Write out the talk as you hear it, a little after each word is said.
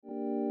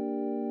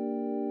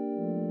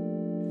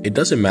It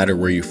doesn't matter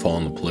where you fall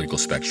on the political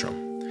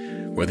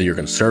spectrum, whether you're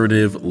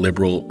conservative,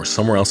 liberal, or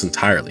somewhere else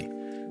entirely.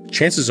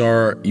 Chances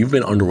are you've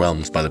been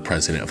underwhelmed by the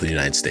President of the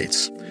United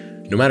States,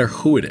 no matter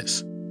who it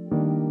is.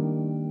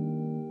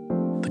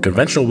 The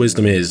conventional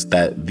wisdom is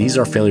that these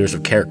are failures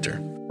of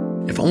character.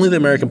 If only the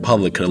American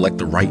public could elect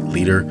the right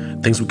leader,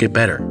 things would get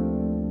better.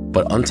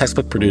 But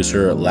Untextbook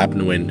producer Lap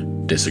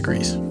Nguyen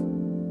disagrees.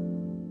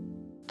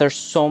 There's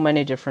so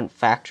many different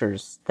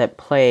factors that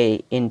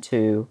play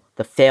into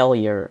the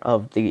failure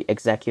of the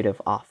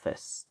executive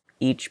office.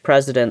 Each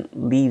president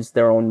leaves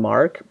their own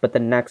mark, but the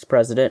next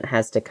president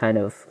has to kind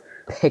of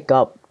pick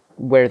up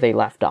where they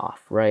left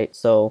off, right?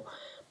 So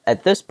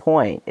at this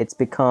point, it's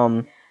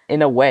become,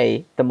 in a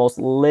way, the most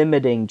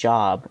limiting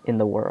job in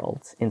the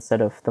world instead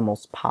of the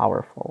most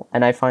powerful.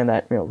 And I find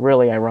that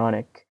really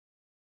ironic.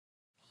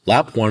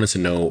 Lap wanted to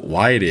know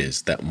why it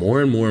is that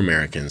more and more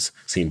Americans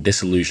seem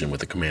disillusioned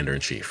with the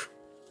commander-in-chief.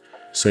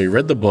 So he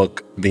read the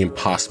book, The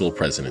Impossible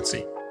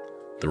Presidency,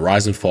 The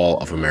Rise and Fall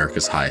of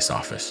America's Highest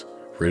Office,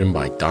 written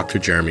by Dr.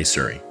 Jeremy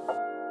Suri.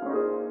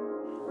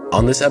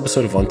 On this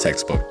episode of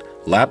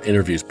Untextbooked, Lap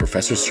interviews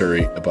Professor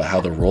Suri about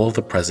how the role of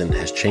the president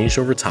has changed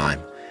over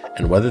time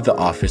and whether the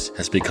office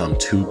has become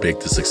too big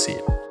to succeed.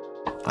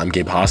 I'm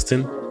Gabe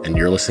Hostin, and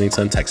you're listening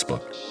to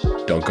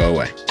Untextbooked. Don't go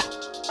away.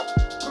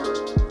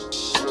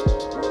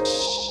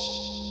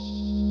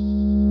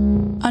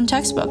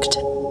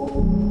 Untextbooked.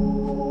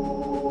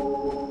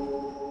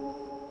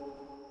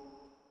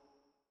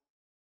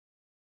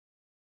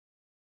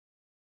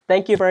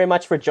 Thank you very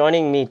much for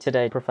joining me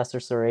today, Professor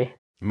Suri.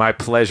 My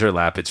pleasure,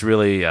 Lap. It's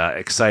really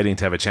exciting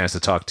to have a chance to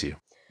talk to you.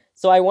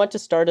 So I want to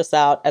start us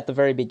out at the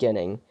very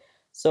beginning.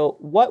 So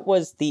what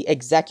was the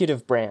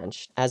executive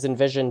branch as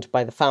envisioned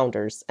by the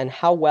founders, and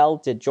how well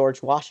did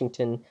George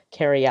Washington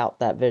carry out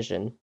that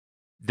vision?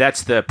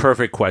 That's the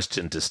perfect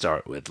question to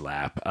start with,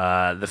 Lap.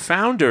 The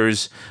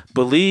founders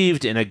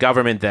believed in a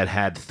government that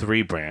had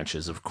three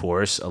branches, of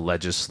course, a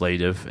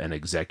legislative, an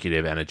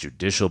executive, and a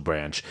judicial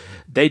branch.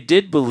 They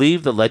did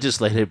believe the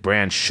legislative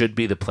branch should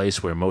be the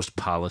place where most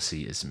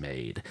policy is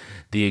made.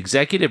 The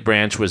executive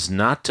branch was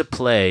not to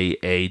play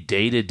a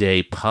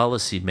day-to-day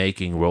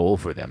policy-making role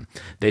for them.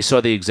 They saw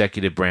the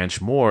executive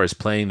branch more as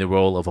playing the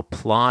role of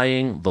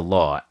applying the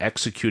law,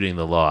 executing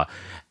the law,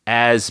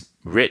 as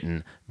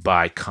written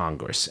by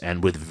Congress.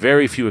 And with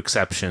very few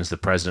exceptions, the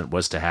president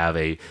was to have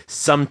a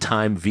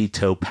sometime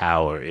veto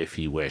power if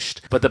he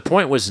wished. But the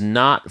point was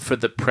not for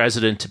the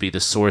president to be the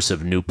source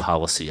of new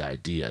policy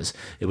ideas.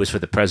 It was for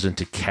the president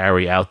to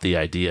carry out the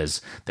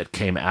ideas that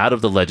came out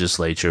of the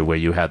legislature, where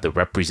you had the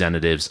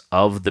representatives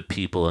of the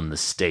people in the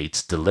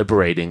states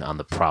deliberating on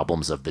the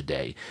problems of the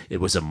day. It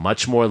was a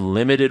much more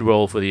limited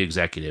role for the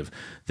executive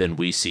than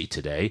we see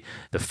today.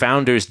 The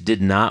founders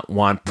did not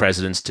want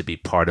presidents to be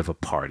part of a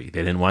party.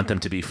 They didn't want them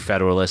to be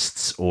Federalists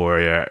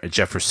or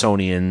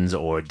Jeffersonians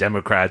or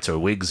Democrats or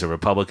Whigs or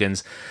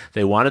Republicans.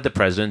 They wanted the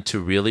president to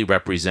really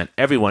represent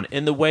everyone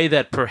in the way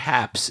that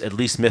perhaps, at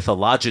least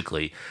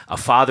mythologically, a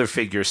father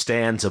figure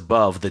stands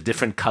above the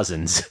different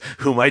cousins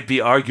who might be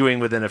arguing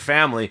within a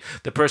family,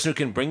 the person who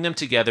can bring them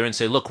together and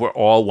say, look, we're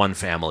all one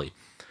family.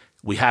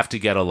 We have to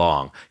get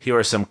along. Here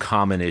are some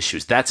common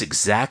issues. That's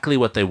exactly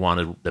what they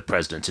wanted the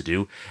president to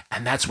do,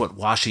 and that's what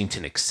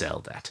Washington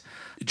excelled at.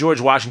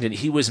 George Washington,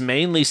 he was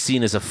mainly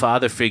seen as a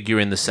father figure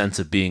in the sense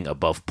of being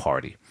above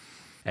party.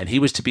 And he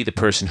was to be the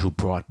person who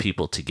brought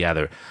people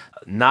together.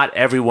 Not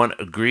everyone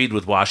agreed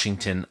with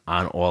Washington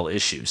on all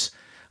issues,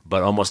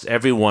 but almost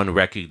everyone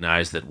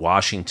recognized that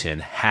Washington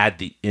had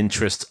the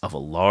interests of a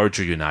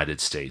larger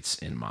United States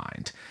in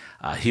mind.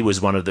 He was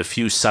one of the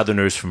few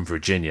Southerners from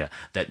Virginia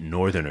that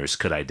Northerners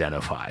could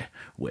identify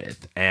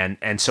with.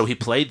 And so he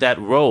played that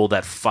role,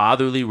 that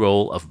fatherly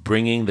role of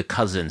bringing the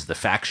cousins, the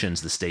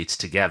factions, the states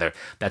together.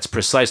 That's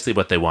precisely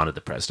what they wanted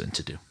the president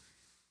to do.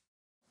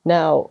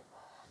 Now,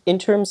 in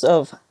terms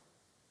of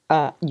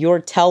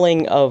your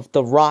telling of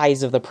the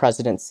rise of the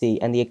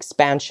presidency and the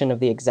expansion of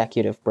the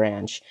executive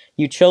branch,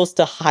 you chose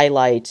to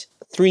highlight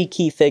three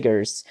key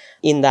figures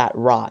in that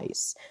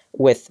rise,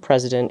 with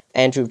President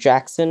Andrew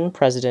Jackson,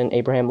 President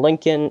Abraham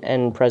Lincoln,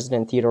 and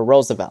President Theodore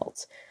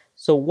Roosevelt.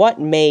 So what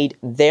made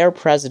their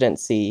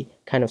presidency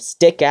kind of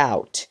stick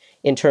out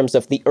in terms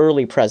of the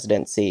early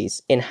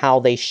presidencies in how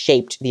they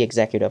shaped the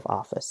executive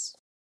office?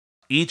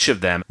 Each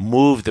of them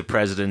moved the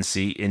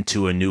presidency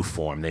into a new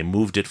form. They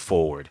moved it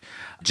forward.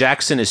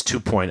 Jackson is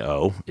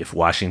 2.0, if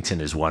Washington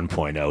is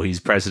 1.0.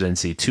 He's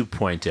presidency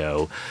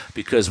 2.0,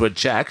 because what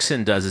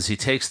Jackson does is he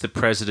takes the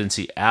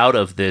presidency out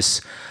of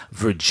this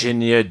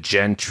Virginia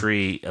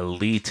gentry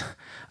elite,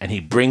 and he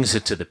brings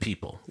it to the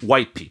people,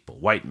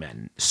 white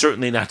men,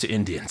 certainly not to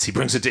Indians. He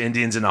brings it to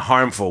Indians in a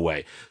harmful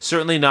way,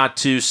 certainly not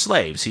to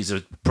slaves. He's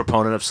a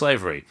proponent of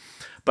slavery,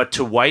 but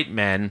to white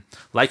men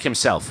like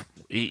himself.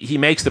 He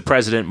makes the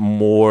president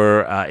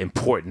more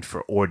important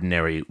for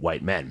ordinary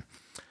white men.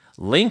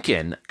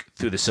 Lincoln,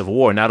 through the Civil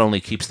War, not only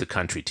keeps the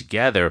country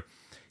together,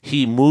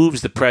 he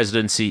moves the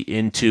presidency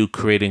into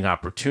creating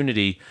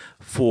opportunity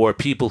for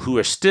people who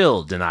are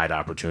still denied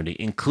opportunity,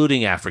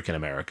 including African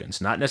Americans.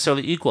 Not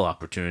necessarily equal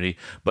opportunity,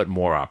 but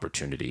more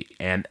opportunity.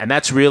 And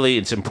that's really,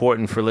 it's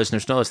important for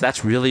listeners to know this,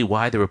 that's really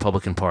why the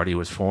Republican Party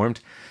was formed.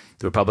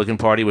 The Republican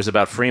Party was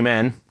about free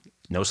men,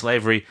 no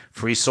slavery,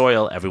 free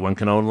soil, everyone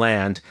can own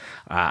land,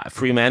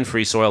 free men,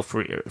 free soil,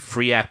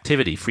 free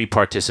activity, free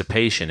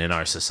participation in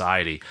our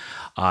society.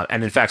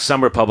 And in fact,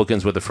 some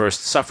Republicans were the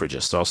first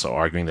suffragists, also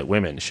arguing that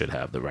women should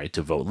have the right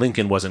to vote.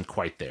 Lincoln wasn't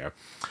quite there.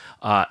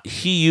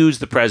 He used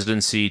the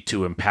presidency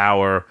to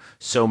empower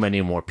so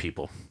many more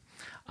people.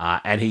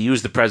 And he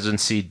used the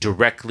presidency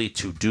directly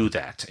to do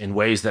that in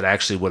ways that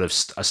actually would have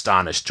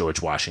astonished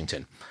George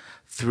Washington,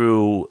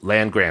 through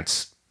land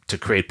grants to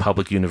create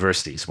public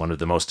universities, one of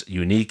the most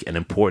unique and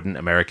important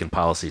American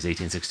policies,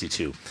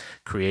 1862,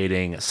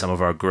 creating some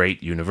of our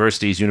great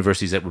universities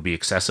that would be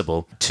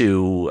accessible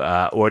to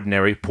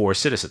ordinary poor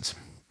citizens.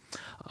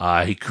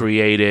 He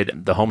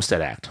created the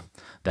Homestead Act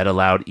that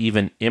allowed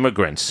even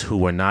immigrants who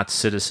were not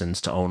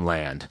citizens to own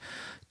land.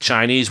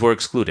 Chinese were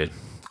excluded,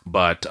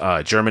 but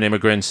German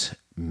immigrants,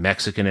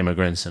 Mexican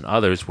immigrants, and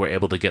others were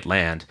able to get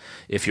land.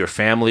 If your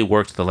family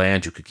worked the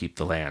land, you could keep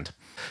the land.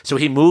 So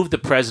he moved the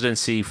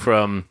presidency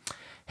from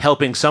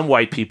helping some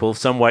white people,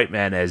 some white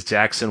men, as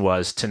Jackson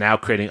was, to now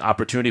creating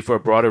opportunity for a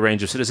broader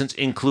range of citizens,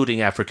 including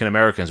African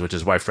Americans, which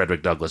is why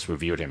Frederick Douglass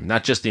revered him.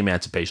 Not just the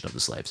emancipation of the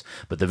slaves,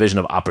 but the vision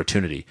of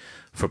opportunity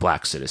for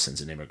black citizens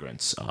and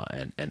immigrants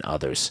and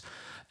others.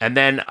 And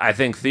then I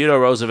think Theodore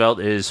Roosevelt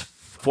is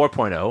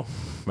 4.0,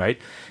 right?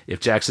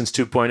 If Jackson's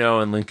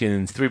 2.0 and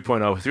Lincoln's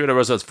 3.0, Theodore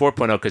Roosevelt's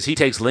 4.0, because he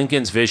takes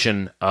Lincoln's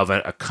vision of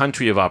a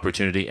country of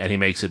opportunity and he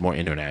makes it more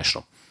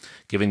international,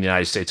 giving the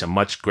United States a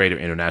much greater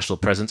international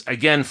presence,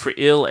 again, for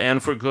ill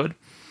and for good.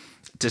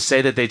 To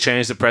say that they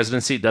changed the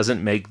presidency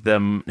doesn't make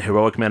them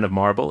heroic men of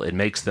marble. It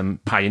makes them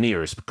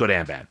pioneers, good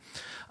and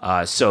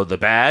bad. So the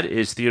bad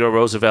is Theodore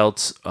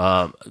Roosevelt's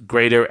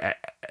greater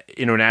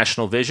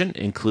international vision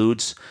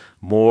includes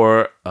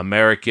more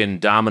American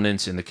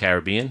dominance in the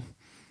Caribbean,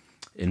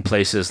 in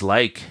places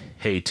like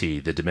Haiti,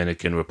 the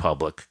Dominican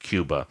Republic,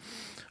 Cuba,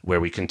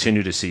 where we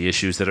continue to see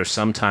issues that are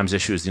sometimes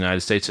issues the United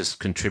States has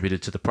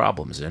contributed to the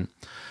problems in.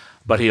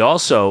 But he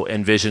also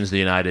envisions the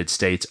United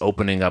States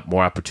opening up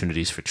more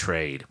opportunities for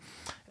trade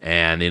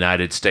and the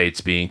United States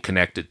being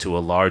connected to a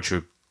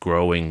larger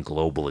growing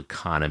global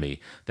economy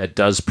that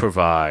does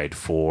provide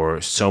for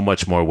so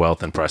much more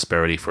wealth and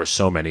prosperity for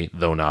so many,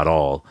 though not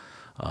all,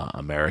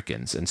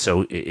 Americans. And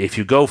so if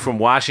you go from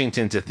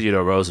Washington to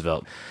Theodore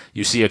Roosevelt,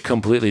 you see a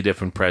completely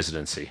different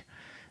presidency.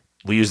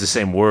 We use the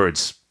same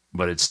words,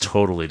 but it's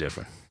totally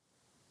different.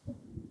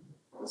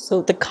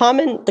 So the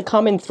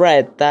common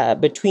thread that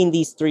between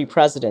these three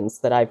presidents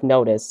that I've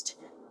noticed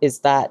is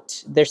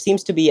that there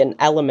seems to be an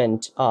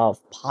element of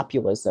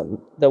populism,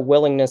 the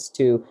willingness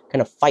to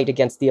kind of fight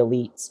against the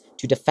elites,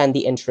 to defend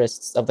the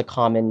interests of the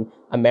common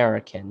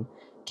American.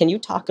 Can you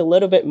talk a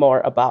little bit more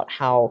about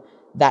how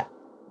that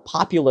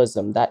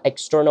populism, that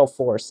external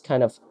force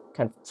kind of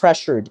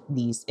pressured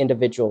these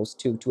individuals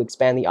to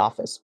expand the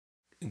office?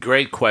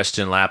 Great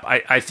question, Lap.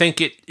 I think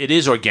it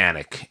is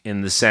organic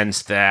in the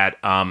sense that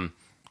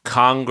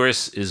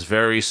Congress is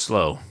very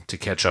slow to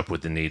catch up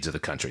with the needs of the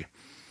country.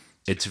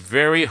 It's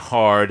very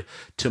hard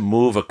to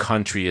move a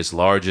country as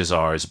large as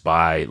ours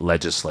by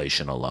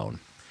legislation alone.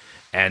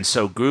 And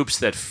so groups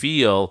that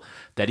feel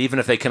that even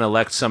if they can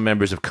elect some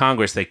members of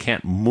Congress, they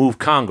can't move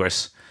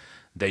Congress,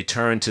 they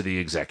turn to the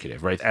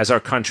executive, right? As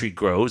our country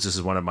grows, this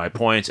is one of my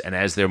points, and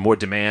as there are more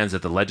demands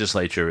that the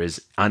legislature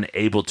is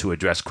unable to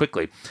address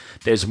quickly,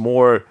 there's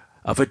more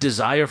of a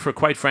desire for,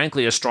 quite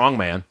frankly, a strong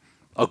man,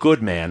 a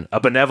good man, a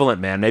benevolent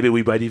man, maybe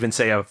we might even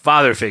say a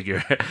father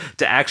figure,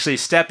 to actually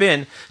step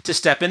in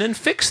and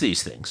fix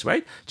these things,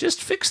 right?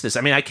 Just fix this.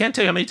 I mean, I can't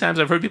tell you how many times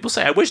I've heard people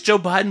say, I wish Joe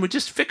Biden would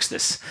just fix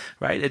this,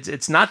 right?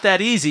 It's not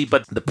that easy,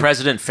 but the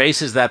president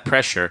faces that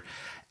pressure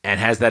and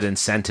has that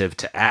incentive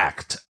to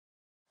act.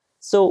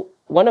 So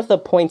one of the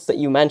points that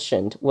you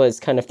mentioned was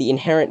kind of the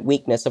inherent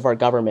weakness of our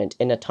government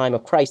in a time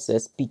of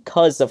crisis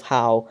because of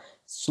how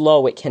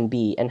slow it can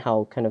be and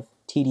how kind of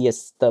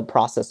tedious the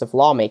process of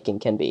lawmaking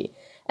can be.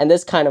 And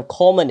this kind of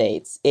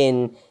culminates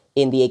in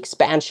the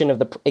expansion of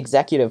the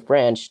executive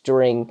branch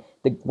during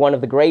one of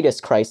the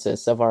greatest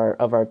crises of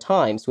our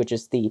times, which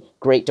is the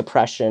Great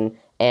Depression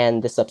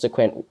and the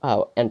subsequent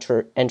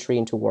entry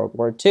into World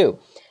War II.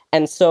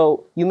 And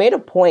so you made a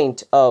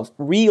point of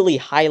really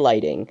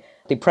highlighting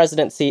the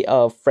presidency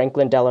of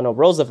Franklin Delano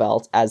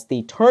Roosevelt as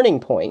the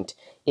turning point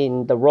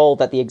in the role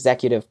that the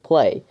executive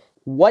play.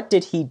 What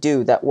did he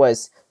do that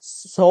was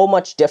so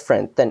much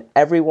different than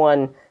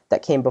everyone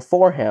that came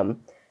before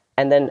him?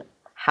 And then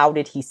how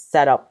did he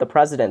set up the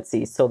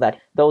presidency so that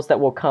those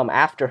that will come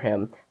after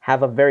him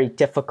have a very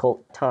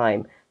difficult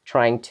time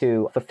trying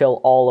to fulfill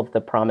all of the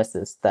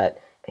promises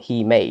that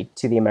he made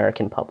to the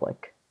American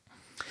public?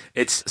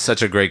 It's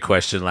such a great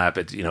question, Lap.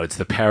 It's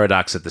the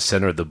paradox at the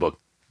center of the book.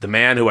 the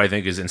man who I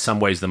think is in some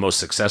ways the most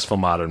successful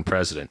modern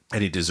president,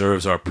 and he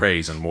deserves our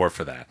praise and more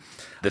for that.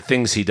 The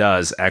things he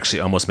does actually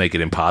almost make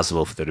it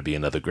impossible for there to be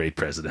another great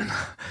president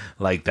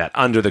like that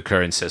under the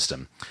current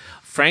system.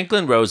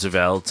 Franklin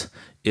Roosevelt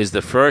is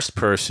the first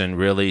person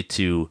really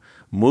to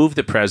move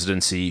the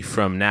presidency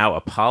from now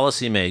a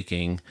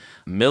policy-making,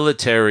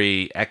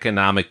 military,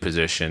 economic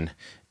position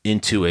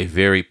into a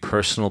very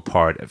personal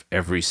part of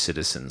every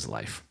citizen's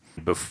life.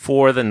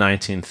 Before the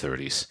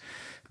 1930s,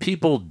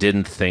 people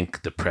didn't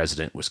think the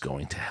president was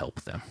going to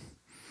help them.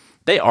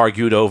 They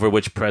argued over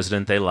which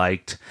president they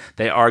liked.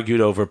 They argued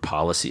over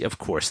policy. Of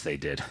course they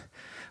did.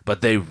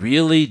 But they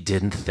really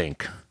didn't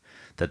think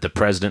that the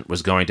president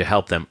was going to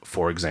help them,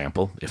 for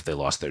example, if they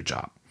lost their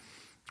job,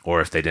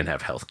 or if they didn't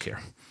have health care,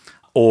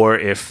 or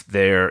if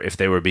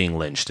they were being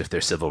lynched, if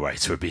their civil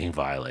rights were being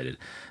violated.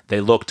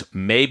 They looked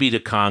maybe to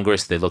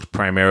Congress. They looked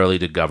primarily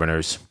to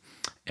governors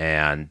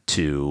and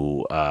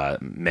to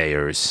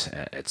mayors,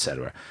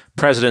 etc.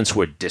 Presidents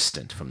were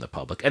distant from the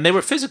public, and they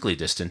were physically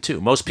distant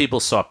too. Most people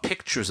saw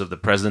pictures of the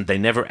president. They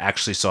never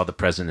actually saw the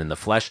president in the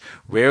flesh,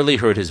 rarely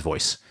heard his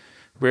voice.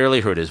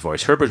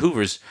 Herbert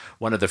Hoover's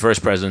one of the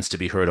first presidents to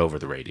be heard over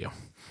the radio.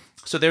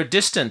 So they're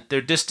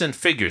distant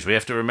figures. We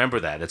have to remember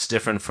that. It's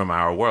different from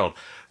our world.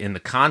 In the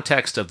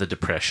context of the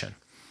Depression,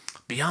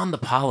 beyond the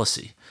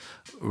policy,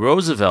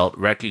 Roosevelt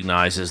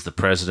recognizes the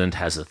president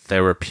has a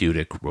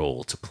therapeutic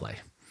role to play.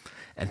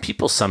 And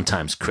people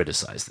sometimes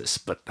criticize this,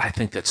 but I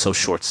think that's so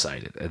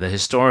short-sighted. The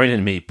historian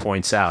in me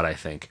points out, I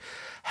think,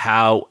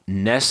 how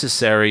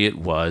necessary it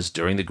was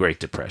during the Great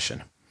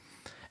Depression,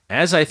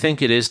 as I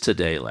think it is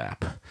today,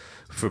 Lap,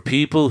 for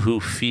people who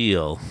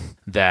feel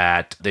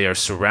that they are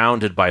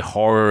surrounded by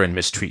horror and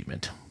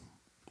mistreatment.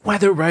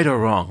 Whether right or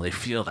wrong, they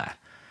feel that.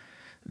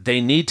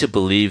 They need to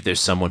believe there's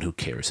someone who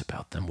cares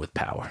about them with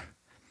power.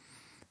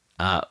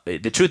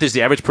 The truth is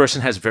the average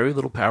person has very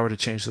little power to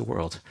change the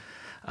world.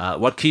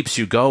 What keeps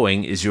you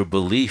going is your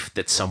belief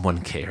that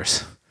someone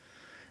cares.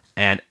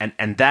 And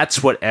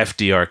that's what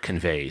FDR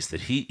conveys,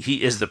 that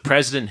he is the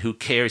president who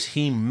cares.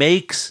 He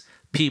makes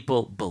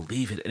people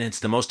believe it. And it's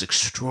the most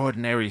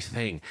extraordinary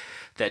thing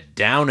that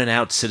down and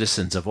out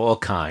citizens of all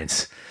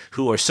kinds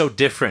who are so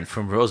different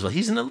from Roosevelt,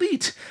 he's an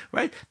elite,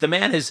 right? The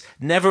man has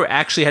never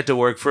actually had to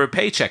work for a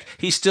paycheck.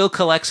 He still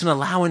collects an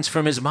allowance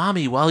from his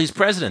mommy while he's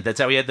president. That's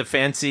how he had the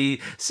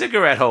fancy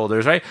cigarette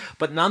holders, right?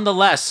 But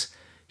nonetheless,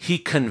 he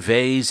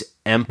conveys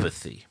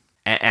empathy.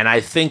 And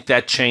I think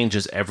that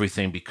changes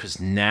everything because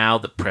now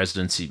the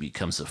presidency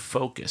becomes a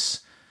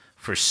focus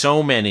for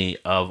so many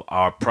of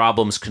our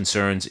problems,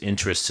 concerns,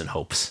 interests, and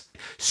hopes.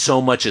 So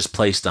much is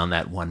placed on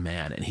that one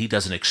man, and he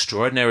does an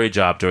extraordinary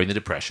job during the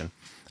Depression,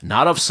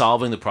 not of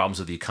solving the problems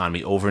of the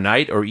economy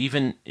overnight or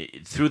even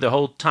through the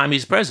whole time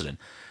he's president,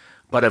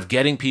 but of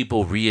getting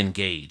people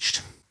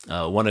re-engaged.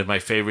 One of my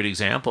favorite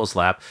examples,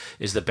 Lap,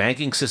 is the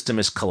banking system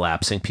is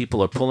collapsing.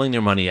 People are pulling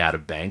their money out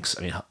of banks.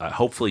 I mean,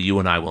 hopefully you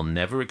and I will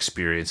never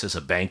experience this, a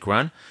bank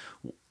run,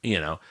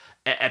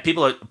 and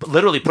people are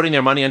literally putting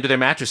their money under their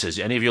mattresses.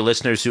 Any of your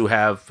listeners who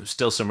have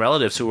still some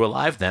relatives who were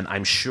alive then,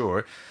 I'm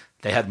sure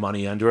they had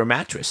money under a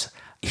mattress.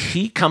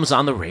 He comes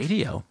on the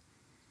radio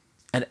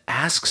and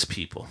asks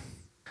people,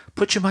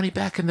 put your money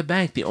back in the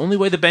bank. The only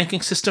way the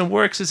banking system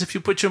works is if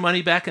you put your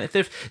money back in.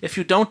 If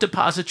you don't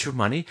deposit your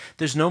money,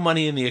 there's no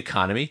money in the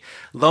economy.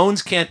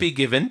 Loans can't be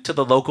given to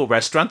the local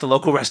restaurant. The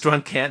local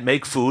restaurant can't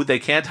make food. They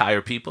can't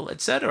hire people,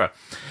 etc.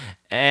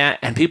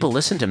 And people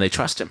listen to him. They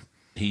trust him.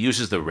 He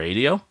uses the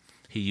radio.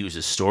 He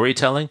uses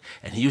storytelling.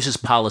 And he uses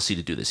policy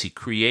to do this. He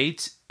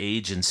creates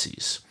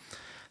agencies.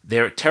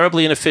 They're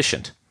terribly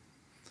inefficient,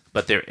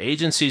 but they're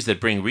agencies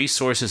that bring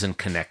resources and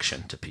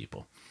connection to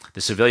people. The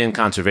Civilian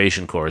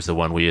Conservation Corps is the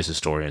one we as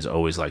historians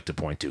always like to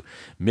point to.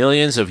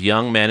 Millions of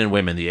young men and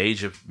women, the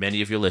age of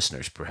many of your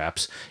listeners,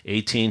 perhaps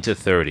 18 to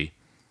 30,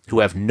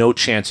 who have no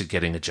chance of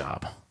getting a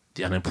job.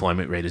 The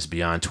unemployment rate is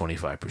beyond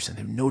 25%.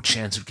 They have no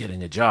chance of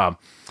getting a job.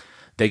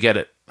 They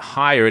get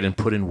hired and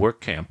put in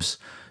work camps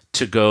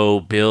to go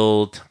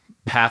build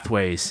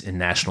pathways in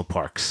national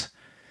parks.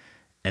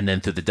 And then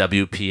through the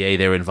WPA,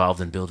 they're involved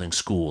in building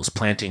schools,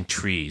 planting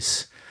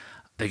trees.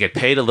 They get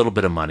paid a little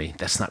bit of money.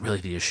 That's not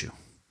really the issue.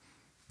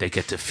 They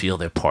get to feel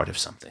they're part of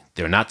something.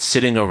 They're not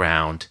sitting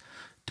around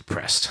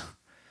depressed.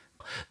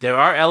 There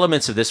are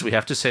elements of this we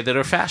have to say that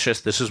are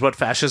fascist. This is what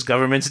fascist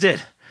governments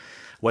did.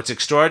 What's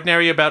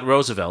extraordinary about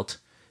Roosevelt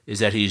is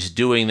that he's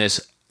doing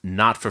this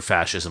not for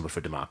fascism, but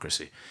for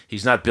democracy.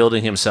 He's not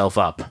building himself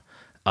up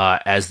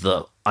as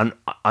the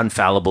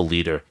unfallible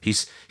leader.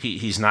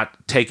 He's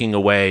not taking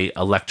away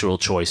electoral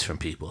choice from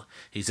people.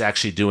 He's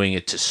actually doing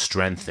it to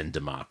strengthen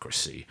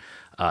democracy.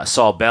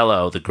 Saul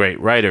Bellow, the great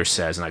writer,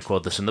 says, and I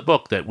quote this in the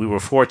book, that we were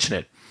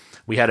fortunate.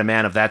 We had a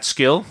man of that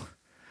skill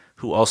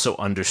who also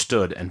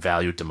understood and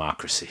valued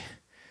democracy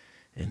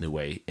in the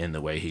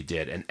way he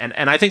did.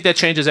 And I think that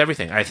changes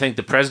everything. I think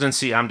the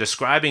presidency I'm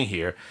describing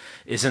here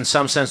is in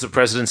some sense the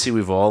presidency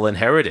we've all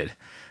inherited.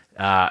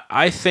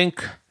 I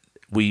think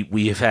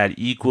we have had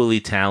equally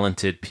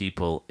talented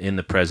people in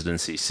the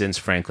presidency since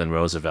Franklin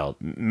Roosevelt,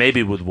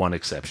 maybe with one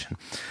exception.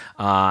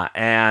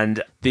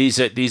 And these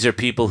are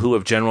people who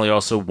have generally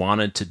also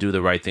wanted to do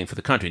the right thing for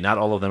the country. Not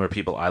all of them are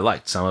people I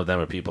liked. Some of them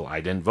are people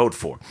I didn't vote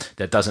for.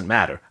 That doesn't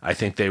matter. I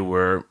think they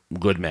were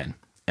good men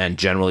and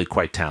generally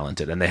quite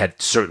talented. And they had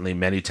certainly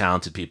many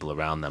talented people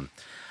around them.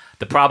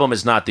 The problem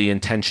is not the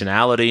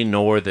intentionality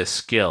nor the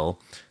skill.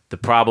 The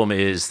problem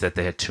is that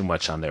they had too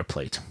much on their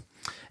plate.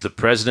 The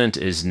president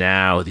is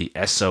now the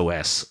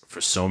SOS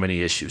for so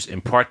many issues, in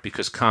part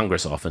because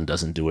Congress often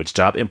doesn't do its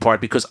job, in part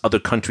because other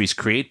countries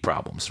create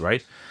problems,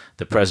 right?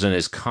 The president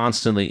is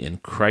constantly in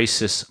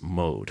crisis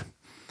mode.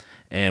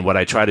 And what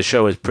I try to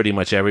show is pretty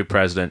much every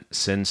president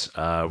since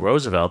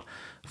Roosevelt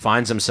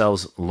finds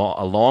themselves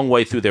a long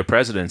way through their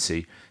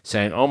presidency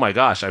saying, oh my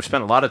gosh, I've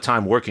spent a lot of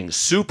time working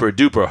super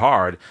duper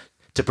hard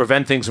to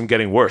prevent things from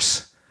getting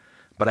worse.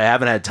 But I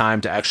haven't had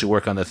time to actually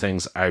work on the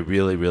things I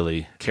really,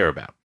 really care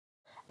about.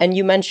 And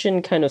you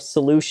mentioned kind of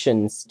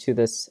solutions to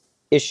this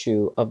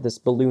issue of this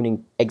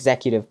ballooning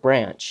executive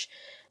branch.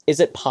 Is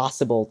it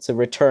possible to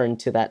return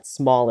to that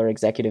smaller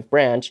executive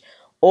branch,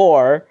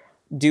 or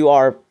do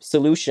our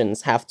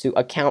solutions have to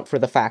account for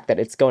the fact that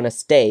it's going to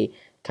stay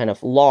kind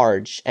of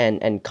large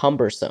and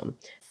cumbersome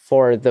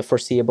for the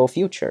foreseeable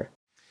future?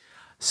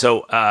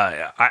 So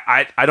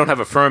I don't have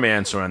a firm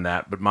answer on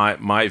that, but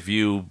my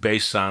view,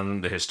 based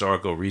on the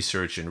historical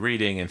research and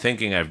reading and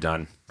thinking I've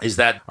done, is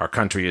that our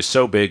country is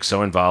so big,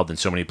 so involved in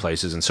so many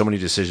places, and so many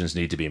decisions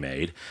need to be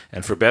made.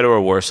 And for better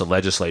or worse, a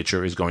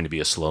legislature is going to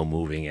be a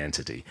slow-moving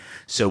entity.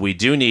 So we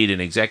do need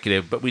an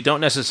executive, but we don't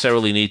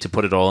necessarily need to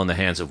put it all in the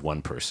hands of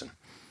one person.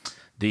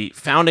 The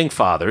founding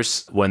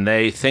fathers, when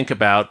they think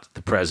about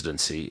the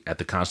presidency at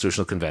the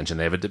Constitutional Convention,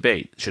 they have a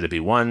debate. Should it be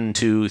 1,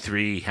 2,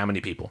 3, how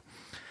many people?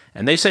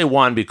 And they say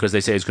 1 because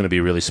they say it's going to be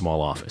a really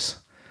small office.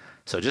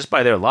 So just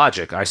by their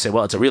logic, I say,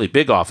 well, it's a really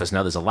big office.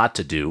 Now there's a lot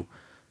to do.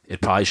 It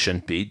probably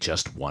shouldn't be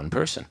just one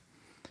person.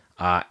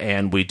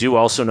 And we do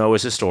also know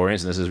as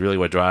historians, and this is really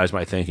what drives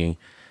my thinking,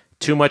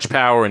 too much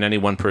power in any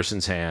one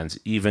person's hands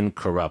even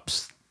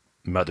corrupts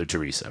Mother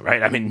Teresa,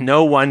 right? I mean,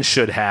 no one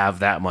should have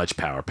that much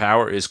power.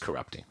 Power is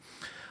corrupting.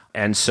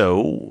 And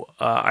so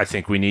I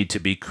think we need to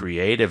be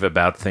creative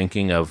about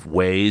thinking of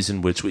ways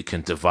in which we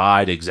can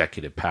divide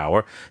executive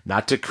power,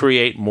 not to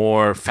create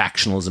more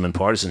factionalism and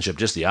partisanship,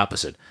 just the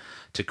opposite,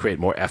 to create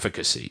more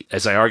efficacy.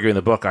 As I argue in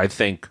the book, I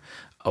think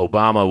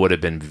Obama would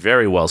have been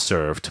very well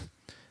served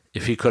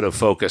if he could have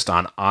focused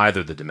on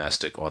either the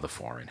domestic or the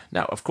foreign.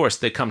 Now, of course,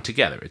 they come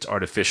together. It's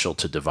artificial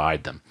to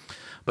divide them.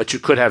 But you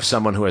could have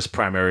someone who has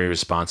primary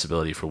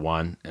responsibility for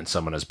one and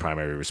someone has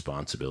primary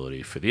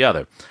responsibility for the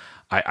other.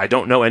 I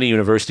don't know any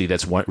university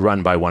that's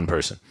run by one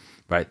person,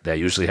 right? They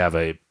usually have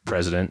a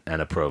president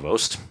and a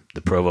provost.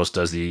 The provost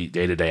does the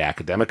day-to-day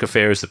academic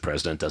affairs. The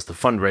president does the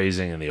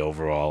fundraising and the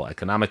overall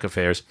economic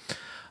affairs.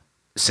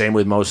 Same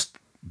with most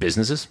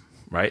businesses,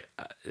 right?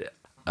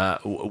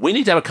 We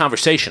need to have a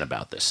conversation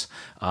about this.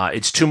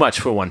 It's too much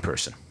for one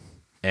person,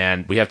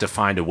 and we have to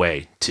find a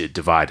way to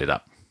divide it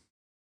up.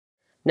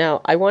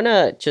 Now, I want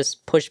to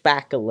just push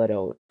back a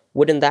little.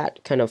 Wouldn't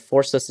that kind of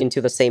force us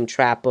into the same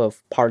trap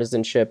of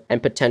partisanship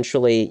and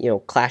potentially,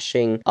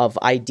 clashing of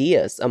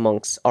ideas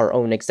amongst our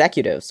own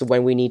executives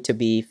when we need to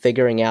be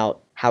figuring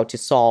out how to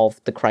solve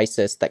the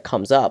crisis that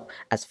comes up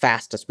as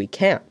fast as we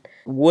can?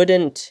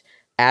 Wouldn't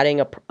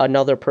adding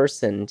another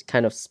person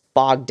kind of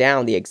bog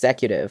down the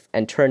executive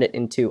and turn it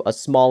into a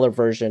smaller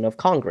version of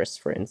Congress,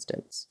 for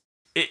instance?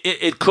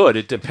 It could.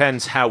 It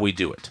depends how we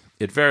do it.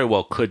 It very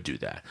well could do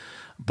that.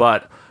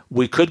 But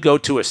we could go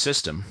to a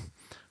system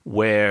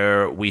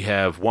where we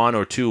have 1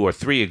 or 2 or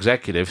 3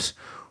 executives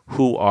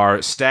who are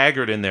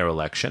staggered in their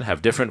election,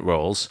 have different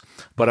roles,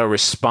 but are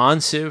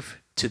responsive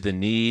to the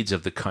needs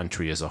of the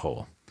country as a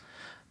whole.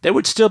 There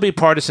would still be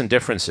partisan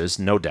differences,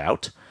 no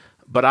doubt,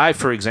 but I,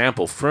 for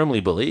example, firmly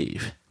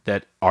believe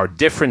that our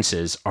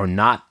differences are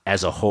not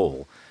as a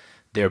whole.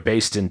 They're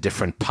based in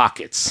different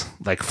pockets,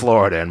 like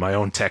Florida and my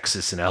own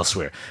Texas and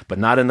elsewhere, but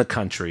not in the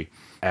country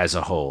as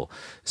a whole.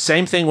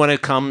 Same thing when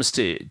it comes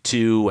to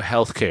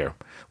healthcare.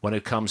 When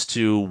it comes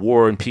to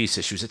war and peace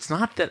issues, it's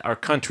not that our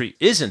country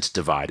isn't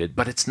divided,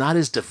 but it's not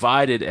as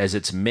divided as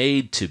it's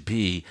made to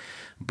be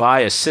by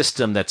a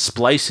system that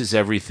splices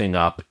everything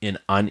up in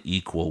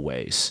unequal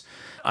ways.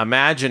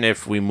 Imagine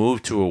if we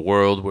moved to a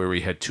world where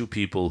we had 2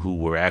 people who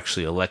were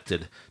actually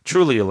elected,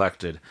 truly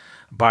elected,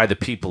 by the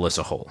people as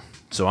a whole.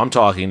 So I'm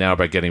talking now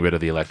about getting rid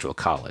of the Electoral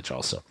College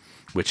also,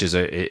 which is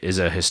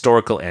a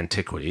historical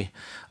antiquity.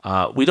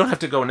 We don't have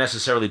to go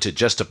necessarily to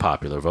just a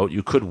popular vote.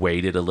 You could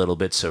weight it a little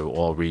bit so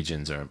all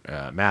regions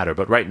matter.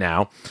 But right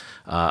now,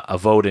 a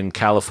vote in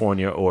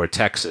California or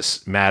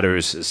Texas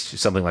matters as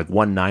something like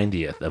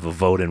 1/90th of a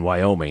vote in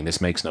Wyoming.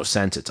 This makes no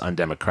sense. It's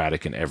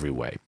undemocratic in every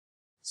way.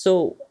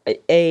 So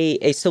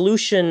a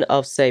solution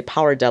of, say,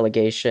 power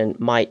delegation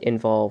might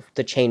involve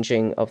the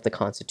changing of the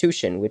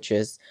Constitution, which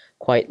is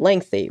quite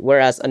lengthy.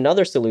 Whereas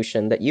another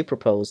solution that you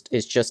proposed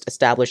is just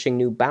establishing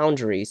new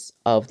boundaries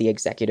of the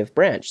executive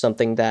branch,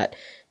 something that,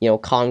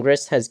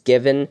 Congress has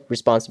given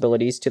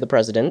responsibilities to the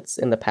presidents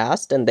in the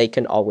past, and they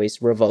can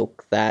always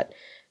revoke that.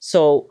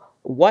 So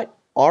what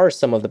are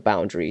some of the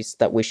boundaries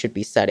that we should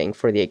be setting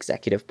for the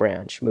executive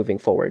branch moving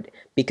forward?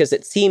 Because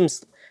it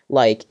seems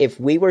like if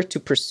we were to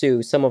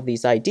pursue some of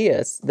these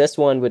ideas, this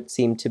one would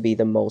seem to be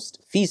the most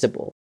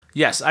feasible.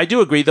 Yes, I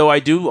do agree, though I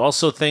do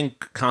also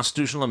think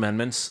constitutional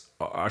amendments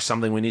are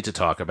something we need to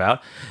talk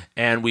about.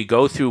 And we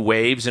go through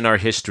waves in our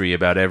history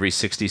about every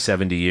 60,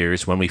 70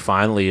 years when we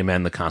finally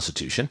amend the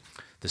Constitution.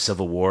 The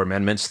Civil War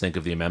amendments, think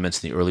of the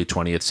amendments in the early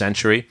 20th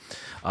century.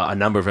 A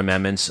number of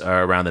amendments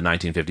around the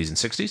 1950s and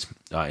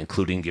 60s,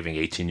 including giving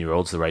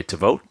 18-year-olds the right to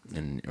vote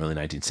in the early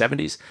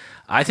 1970s.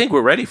 I think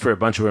we're ready for a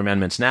bunch of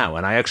amendments now.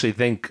 And I actually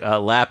think,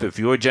 Lap, if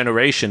your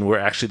generation were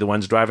actually the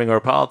ones driving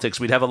our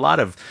politics, we'd have a lot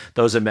of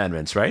those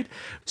amendments, right?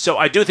 So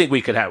I do think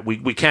we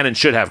can and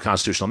should have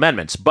constitutional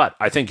amendments. But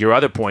I think your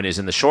other point is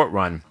in the short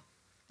run,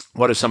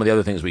 what are some of the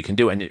other things we can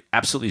do? And it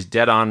absolutely is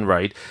dead on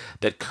right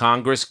that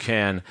Congress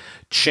can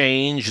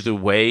change the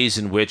ways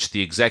in which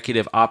the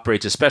executive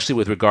operates, especially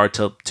with regard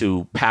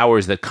to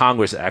powers that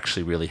Congress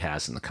actually really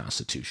has in the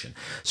Constitution.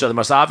 So the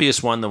most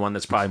obvious one, the one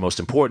that's probably most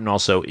important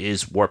also,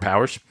 is war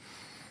powers.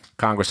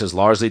 Congress has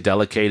largely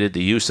delegated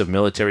the use of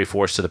military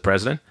force to the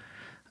president.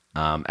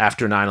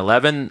 After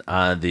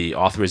 9/11, the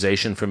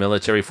authorization for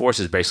military force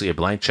is basically a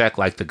blank check,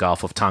 like the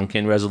Gulf of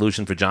Tonkin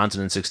resolution for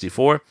Johnson in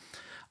 1964.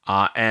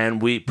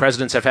 And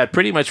presidents have had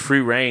pretty much free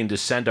reign to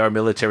send our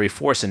military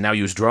force and now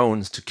use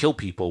drones to kill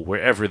people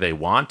wherever they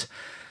want.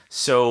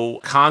 So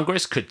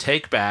Congress could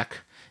take back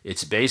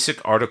its basic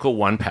Article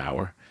 1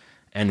 power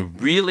and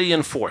really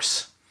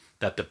enforce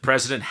that the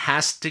president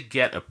has to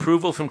get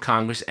approval from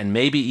Congress and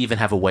maybe even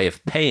have a way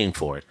of paying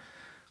for it.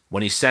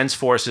 When he sends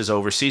forces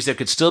overseas, there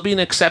could still be an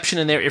exception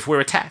in there if we're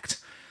attacked.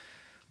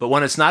 But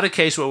when it's not a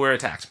case where we're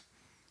attacked,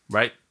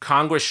 right,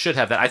 Congress should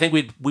have that. I think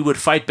we would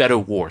fight better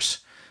wars.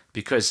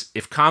 Because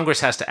if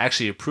Congress has to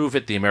actually approve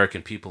it, the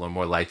American people are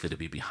more likely to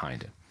be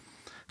behind it.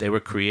 They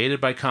were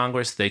created by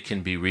Congress. They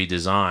can be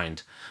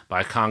redesigned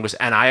by Congress.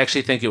 And I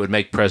actually think it would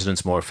make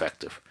presidents more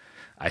effective.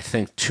 I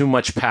think too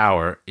much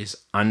power is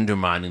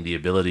undermining the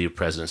ability of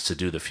presidents to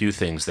do the few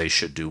things they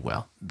should do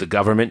well. The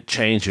government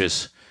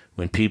changes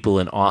when people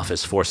in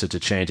office force it to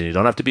change. And you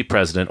don't have to be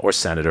president or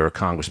senator or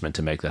congressman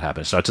to make that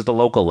happen. It starts at the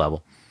local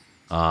level,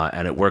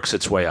 and it works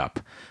its way up.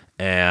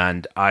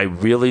 And I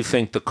really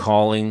think the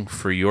calling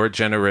for your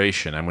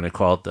generation, I'm going to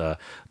call it the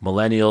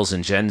millennials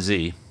and Gen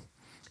Z,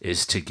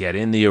 is to get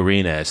in the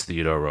arena, as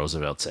Theodore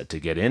Roosevelt said, to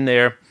get in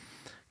there,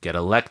 get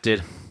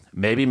elected,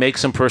 maybe make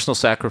some personal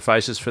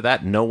sacrifices for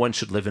that. No one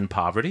should live in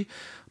poverty,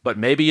 but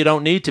maybe you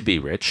don't need to be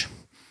rich.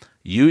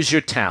 Use your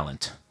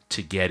talent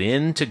to get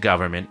into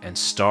government and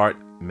start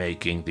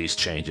making these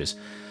changes.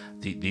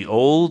 The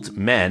old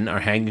men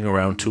are hanging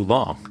around too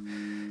long.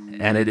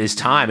 And it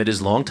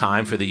is long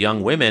time for the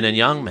young women and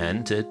young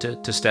men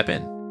to step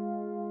in.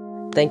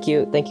 Thank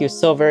you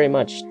so very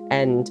much.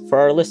 And for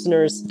our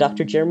listeners,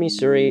 Dr. Jeremy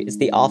Suri is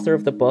the author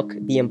of the book,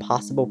 The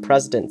Impossible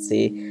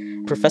Presidency.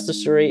 Professor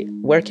Suri,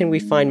 where can we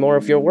find more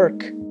of your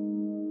work?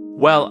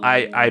 Well,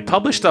 I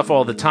publish stuff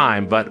all the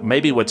time, but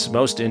maybe what's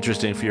most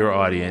interesting for your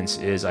audience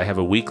is I have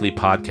a weekly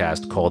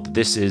podcast called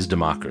This is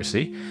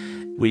Democracy.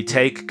 We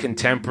take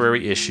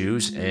contemporary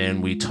issues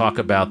and we talk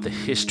about the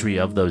history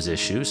of those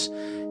issues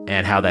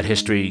and how that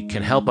history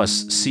can help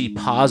us see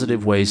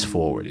positive ways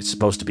forward. It's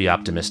supposed to be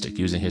optimistic,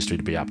 using history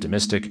to be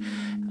optimistic.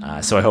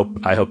 So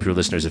I hope your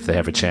listeners, if they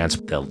have a chance,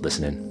 they'll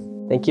listen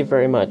in. Thank you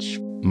very much.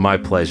 My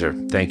pleasure.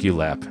 Thank you,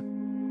 Lap.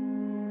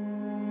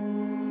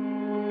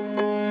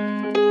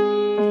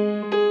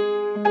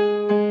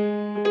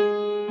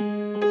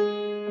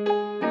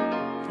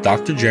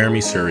 Dr. Jeremy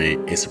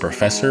Suri is a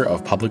professor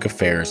of public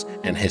affairs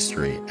and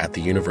history at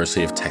the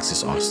University of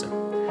Texas, Austin.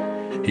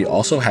 He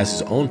also has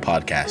his own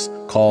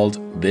podcast called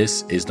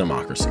This is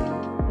Democracy.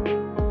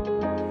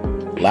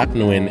 Lap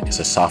Nguyen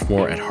is a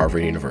sophomore at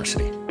Harvard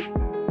University.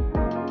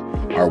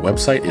 Our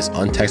website is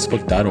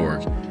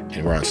untextbook.org,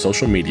 and we're on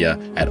social media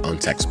at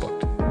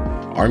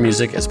untextbooked. Our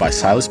music is by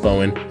Silas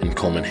Bowen and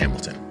Coleman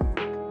Hamilton.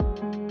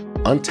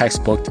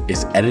 Untextbooked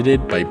is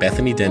edited by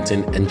Bethany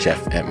Denton and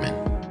Jeff Entman.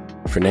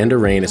 Fernanda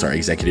Rain is our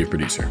executive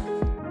producer.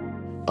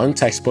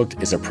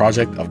 Untextbooked is a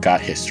project of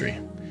Got History,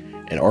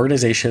 an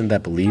organization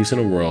that believes in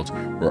a world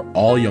where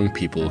all young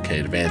people can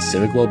advance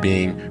civic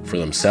well-being for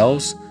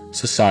themselves,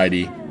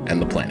 society,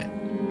 and the planet.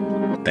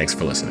 Thanks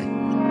for listening.